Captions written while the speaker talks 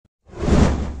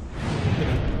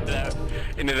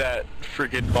into that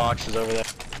freaking boxes over there.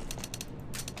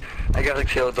 I got a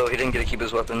kill though, he didn't get to keep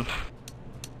his weapon.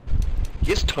 He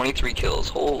has 23 kills,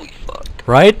 holy fuck.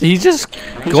 Right? He's just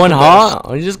going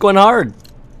hard. He's just going hard.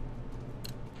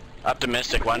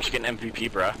 Optimistic, why don't you get an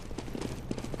MVP, bruh?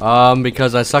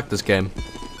 Because I suck this game.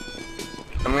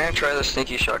 I'm gonna try the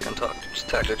sneaky shotgun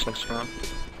tactics next round.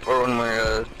 Or when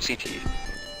we're CT.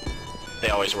 They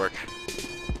always work.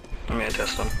 I'm gonna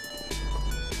test them.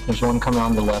 There's one coming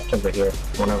on the left over here.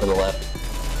 One over the left.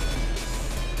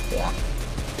 Yeah.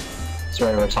 It's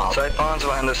right over top. Siphon's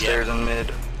behind the stairs in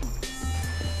mid.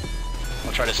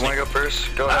 I'll try to You sneak. wanna go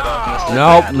first? Go ahead. Optimistic.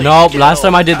 Nope, badly. nope. Last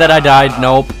time I did that, I died.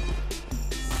 Nope.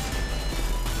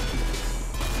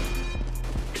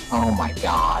 Oh my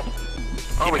god.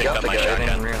 Oh, we picked got up the my guy, I didn't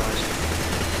shotgun. even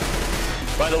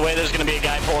realize. By the way, there's gonna be a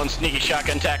guy pulling sneaky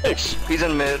shotgun tactics. He's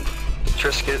in mid.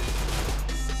 Trisket.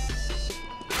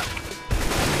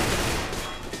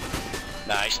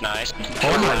 Nice, nice.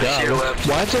 Oh my To your god. left.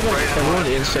 Why is it like everyone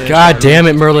insane? God damn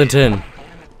it, Merlinton.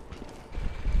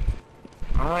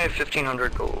 I only have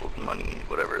 1500 gold money,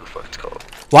 whatever the fuck it's called.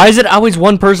 Why is it always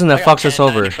one person that I got fucks us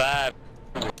over? 1095.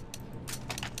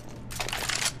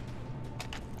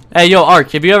 Hey, yo,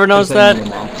 Ark, have you ever noticed that?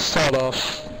 Stalled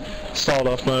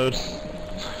off mode.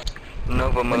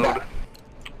 Nova mode.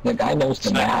 The guy knows the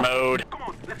Sniper map. mode.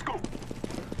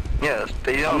 Yeah,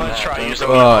 they I'm don't gonna map, try don't using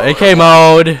know. AK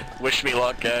mode. Wish me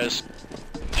luck, guys.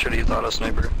 Should've used auto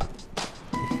sniper.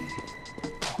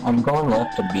 I'm going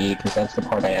left to B because that's the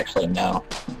part I actually know.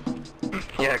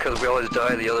 Yeah, because we always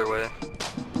die the other way.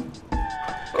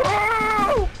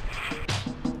 Oh!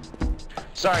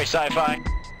 Sorry, sci-fi.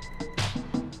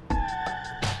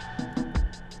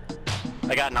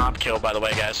 I got an op kill, by the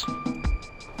way, guys.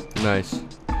 Nice.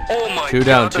 Oh my Two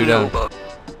down, god, two the down. Nova.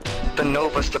 The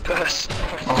Nova's the best.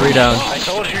 3 down. I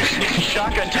told you, sneaky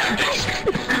shotgun tactics.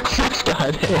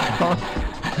 God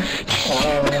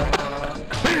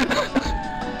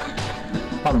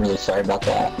I'm really sorry about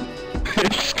that.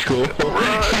 It's cool.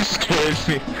 He scared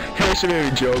me. He actually made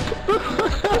me jump.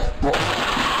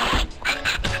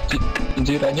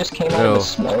 Dude, I just came out of the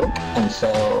smoke, and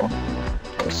so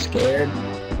I was scared.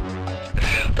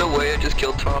 The way I just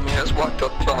killed Tommy, I just walked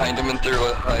up behind him and threw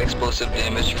a high explosive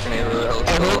damage grenade out.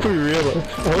 I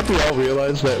hope we all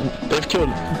realize that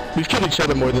we've killed each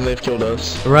other more than they've killed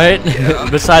us. Right? Yeah.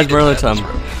 Besides Merlinton.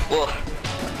 Well,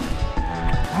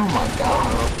 Oh my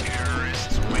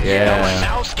god. My Yeah.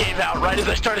 mouse gave out right as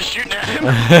I started shooting at him.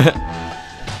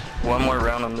 one more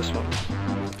round on this one.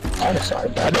 I'm sorry I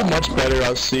about did that. much better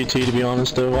on CT, to be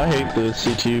honest, though. I hate the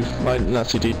CT, not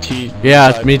CT, T.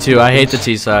 Yeah, side. me too. I hate the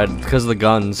T side because of the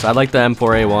guns. I like the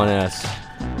M4A1S.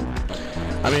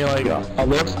 I mean, like,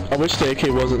 I wish the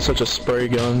AK wasn't such a spray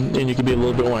gun, and you could be a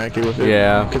little bit more accurate with it.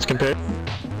 Yeah. Because compared...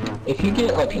 If you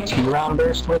get like a 2-round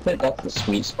burst with it, that's the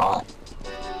sweet spot.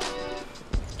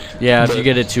 Yeah, if you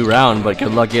get a 2-round, but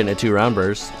good luck getting a 2-round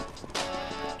burst.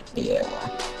 Yeah.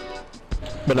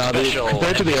 But now, Special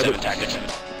compared to the other... tactics.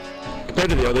 Compared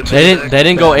to the other two... They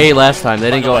didn't go A last time. They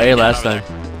didn't go A last time.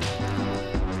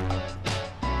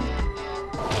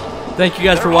 Thank you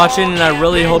guys for watching, and I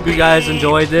really hope you guys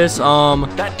enjoyed this.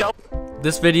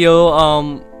 This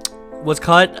video was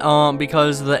cut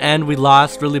because the end we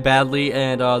lost really badly,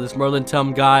 and this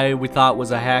Merlinton guy we thought was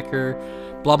a hacker.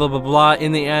 Blah blah blah blah.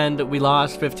 In the end, we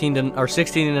lost 16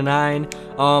 to 9.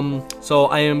 So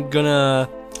I am gonna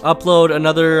upload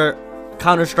another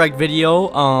Counter-Strike video.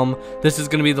 This is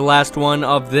gonna be the last one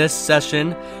of this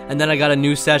session, and then I got a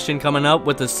new session coming up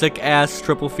with a sick-ass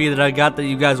triple fee that I got that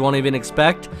you guys won't even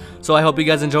expect. So I hope you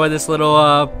guys enjoy this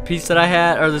little piece that I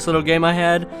had, or this little game I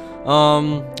had.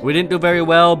 We didn't do very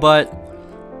well, but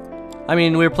I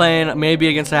mean, we were playing maybe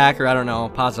against a hacker. I don't know,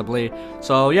 possibly.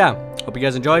 So yeah, hope you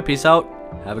guys enjoy. Peace out.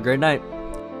 Have a great night.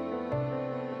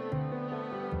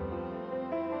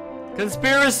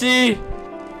 Conspiracy.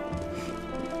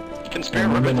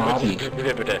 Illuminati.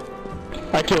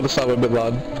 I killed Osama bin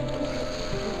Laden.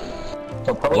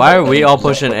 So probably Why are that we thing all is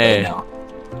pushing up A? right now.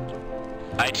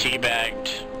 I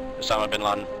teabagged Osama bin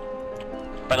Laden.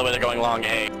 By the way, they're going long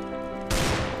A.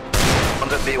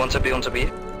 One's at B, one's at B, one's at B.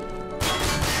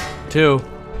 2.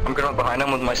 I'm going behind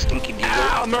him with my stinky diesel.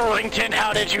 Ow, Merlington,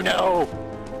 how did you know?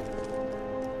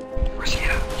 Where's he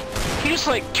at? He just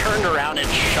like turned around and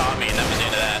shot me, and that was the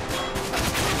end of that.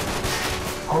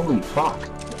 Holy fuck.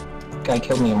 Guy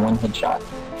killed me in one headshot.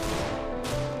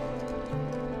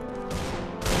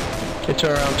 Okay,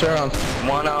 turn around.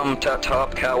 One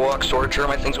top catwalk storage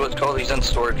room, I think's what it's called. He's in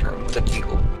storage room with a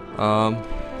deagle.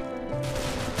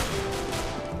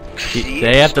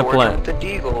 They have to Storage room plant. with the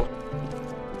deagle.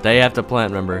 They have to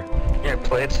plant, remember. Yeah,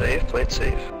 play it safe, play it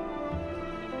safe.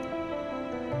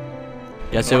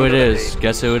 Guess who it is?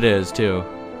 Guess who it is too?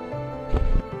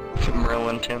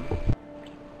 Merlin, Tim.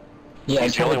 Yeah,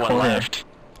 He's the only one left.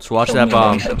 Just watch that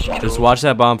bomb. Just watch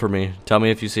that bomb for me. Tell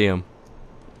me if you see him.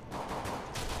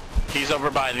 He's over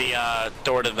by the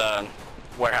door to the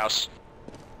warehouse.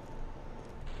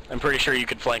 I'm pretty sure you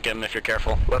could flank him if you're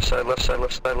careful. Left side, left side,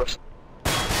 left side, left side.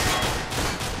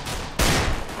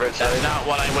 Right side. That's not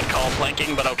what I would call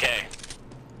flanking, but okay.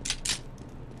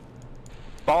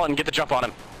 Ball and get the jump on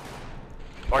him.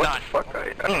 Or What not. the fuck? I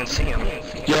didn't even see him.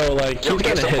 Yo, like, Yo, he's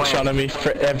got he's a the headshot plan. on me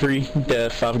for every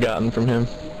death I've gotten from him.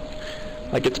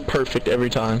 Like, it's perfect every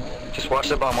time. Just watch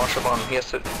the bomb, watch the bomb. He has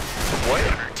to... What?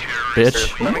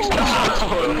 Bitch. That makes no sense.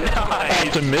 Oh, nice.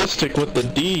 Optimistic with the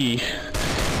D.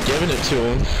 Giving it to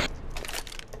him.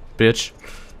 Bitch.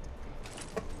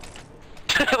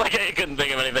 Like I couldn't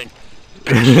think of anything.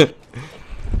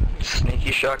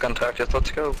 Sneaky shotgun tactics,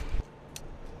 let's go.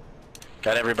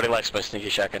 God, everybody likes my sneaky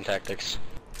shotgun tactics.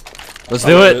 Let's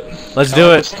do it. Let's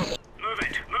do it.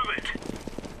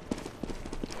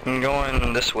 I'm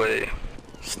going this way.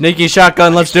 Sneaky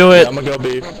shotgun. Let's do Yeah, it. I'm gonna go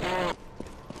B.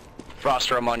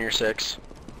 Froster, I'm on your 6.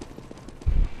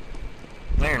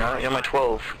 No, you're not. You're my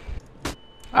 12. Oh,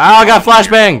 I got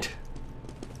flashbanged.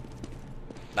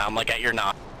 Now I'm like at your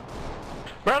knob.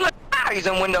 Merlin! Ah, he's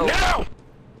in window. No!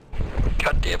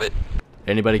 God damn it.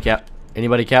 Anybody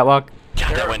catwalk?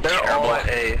 God, that went They're all terrible. at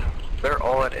A. They're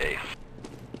all at A.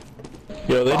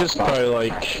 Yo, they just probably,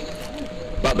 like,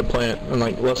 about to plant in,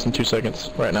 like, less than 2 seconds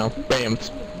right now. Bam,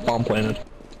 it's bomb planted.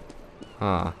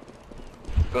 Huh.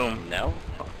 Boom. No?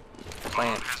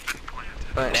 Plant.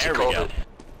 Plant. She There we called go. it.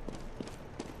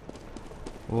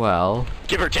 Well.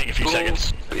 Give or take a few Boom,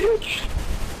 seconds. Bitch.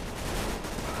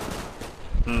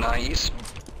 Nice.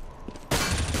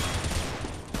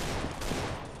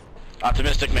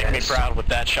 Optimistic, make me Yes. proud with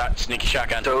that shot, sneaky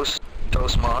shotgun. Dose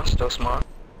Moss.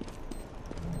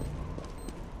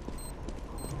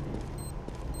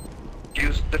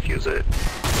 Defuse it.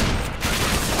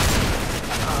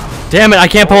 Damn it! I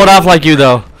can't pull it off like you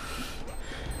though.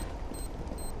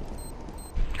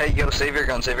 Hey, yo, save your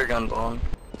gun, Bone.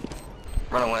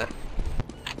 Run away.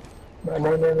 Run.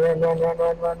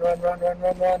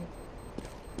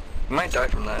 You might die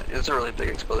from that. It's a really big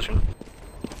explosion.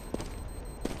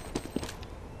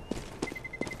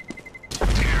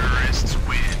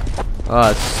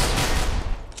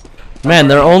 Man,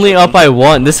 they're only up by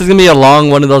 1. This is gonna be a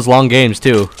one of those long games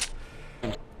too.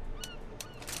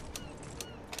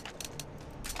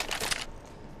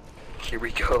 Here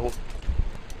we go.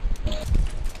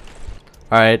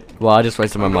 Alright, well I just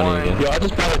wasted my money again. Yo, I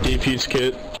just bought a defuse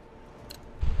kit.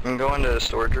 I'm going to the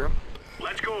storage room.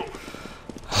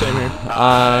 Same here.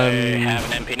 I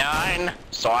have an MP9,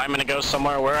 so I'm gonna go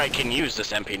somewhere where I can use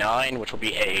this MP9, which will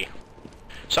be A.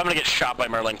 So I'm gonna get shot by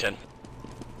Merlington.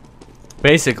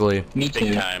 Basically. Me Big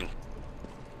too. time.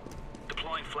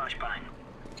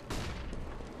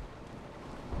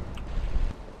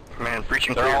 Man,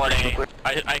 breaching They're clear, all at breaching A.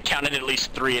 clear. I counted at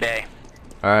least 3 at A.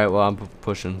 Alright, well I'm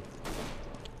pushing.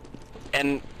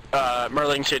 And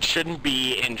Merlington shouldn't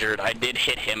be injured. I did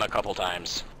hit him a couple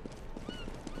times.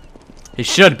 He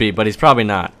should be, but he's probably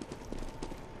not.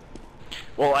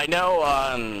 Well, I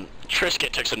know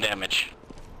Trisket took some damage.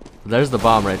 There's the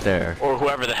bomb right there. Or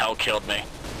whoever the hell killed me.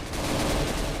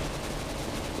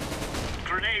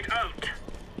 Grenade out.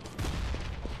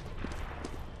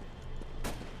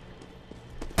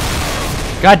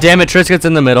 God damn it, Triscuit's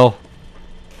in the middle.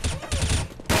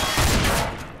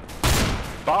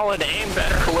 Ball and aim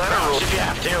better. Collateral. If you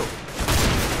have to.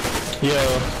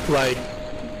 Yo, like,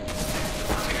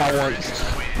 I want...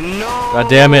 No! God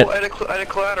damn it. I had a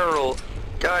collateral.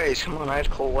 Guys, come on, I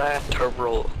had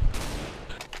collateral.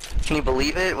 Can you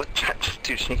believe it? What?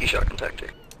 Dude, sneaky shotgun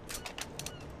tactic.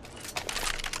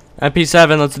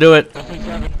 MP7, let's do it.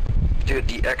 Dude,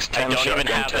 the X10 I don't shotgun even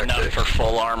have tactic. enough for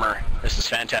full armor. This is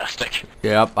fantastic.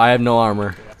 Yep, I have no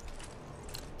armor.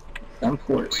 I'm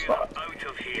for it. Out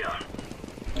of here.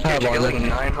 I have Dude, you get like armor.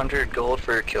 900 gold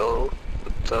for a kill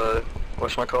with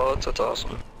whatchamacallits? That's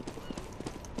awesome.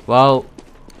 Well,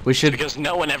 we should... Because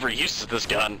no one ever uses this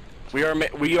gun.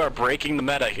 We are breaking the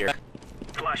meta here.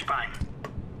 Flashbang.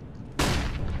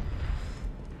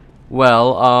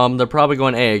 Well, they're probably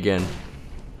going A again.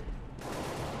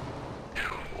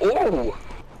 Oh!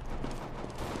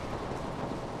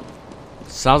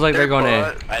 Sounds like they're going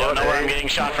A. I don't know where I'm getting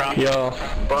shot from. Yo,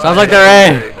 Sounds like they're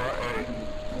A.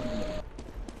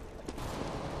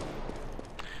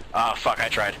 Oh, fuck, I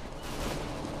tried.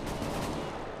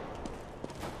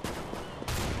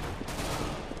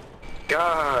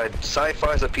 God,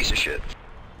 sci-fi's a piece of shit.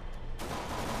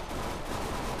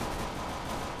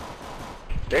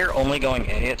 They're only going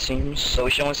A, it seems, so we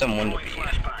should only send one to B.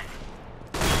 Flashbang.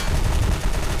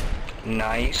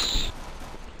 Nice.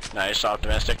 Nice,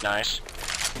 optimistic, nice.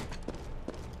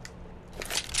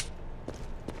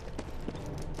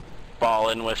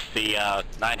 Ball in with the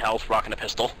 9 health, rocking a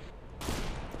pistol.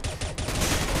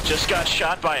 Just got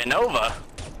shot by a Nova.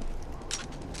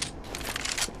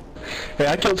 Hey,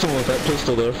 I killed someone with that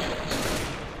pistol though.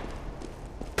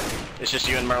 It's just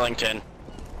you and Merlington.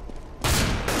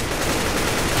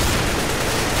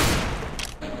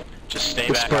 Just stay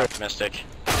It's back, great. optimistic.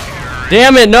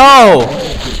 Damn it, no!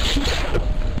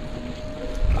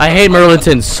 I hate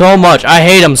Merlington so much. I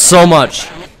hate him so much.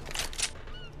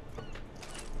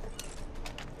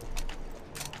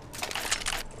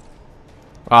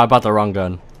 Oh, I bought the wrong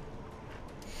gun.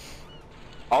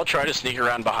 I'll try to sneak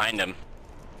around behind him.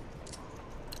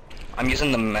 I'm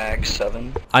using the Mag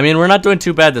 7. I mean, we're not doing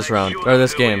too bad this round, or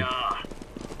this game.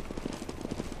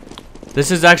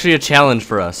 This is actually a challenge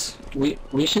for us. We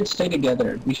should stay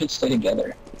together. We should stay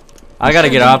together. I gotta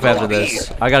get off after Go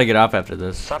this. I gotta get off after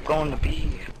this. Stop going to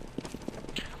B.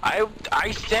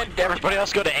 I said everybody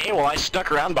else go to A while I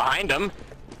stuck around behind him.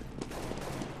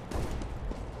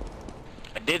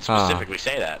 I did specifically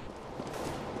say that.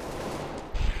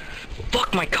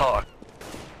 Fuck my cock.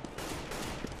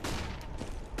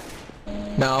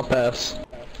 Now I'll pass.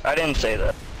 I didn't say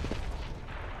that.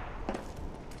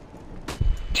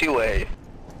 2A.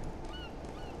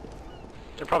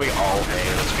 They're probably all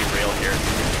A, let's be real here.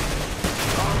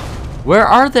 Where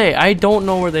are they? I don't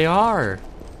know where they are.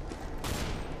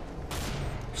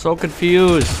 So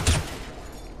confused.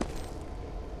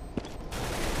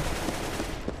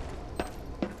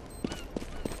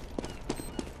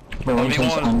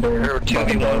 Merlington's 1v1, under or by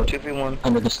the 2v1, boat. 2v1.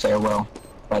 Under the stairwell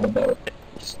by the boat.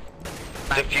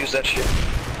 Defuse that shit.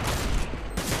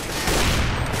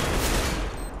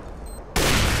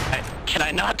 Can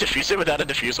I not defuse it without a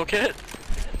defusal kit?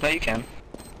 No, you can.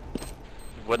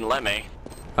 Wouldn't let me.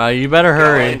 You better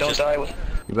hurry. Don't die with.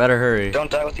 You better hurry.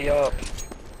 Don't die with the op.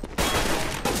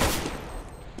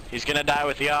 He's gonna die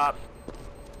with the op.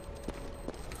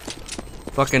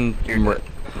 Fucking. You're dead.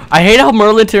 I hate how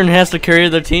Merlington has to carry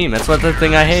their team. That's what the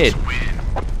thing I hate.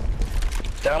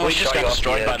 That We almost just shot got you off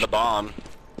destroyed by edge. the bomb.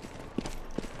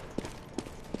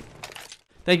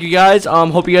 Thank you guys.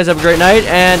 Hope you guys have a great night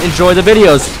and enjoy the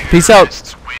videos. Peace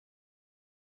out.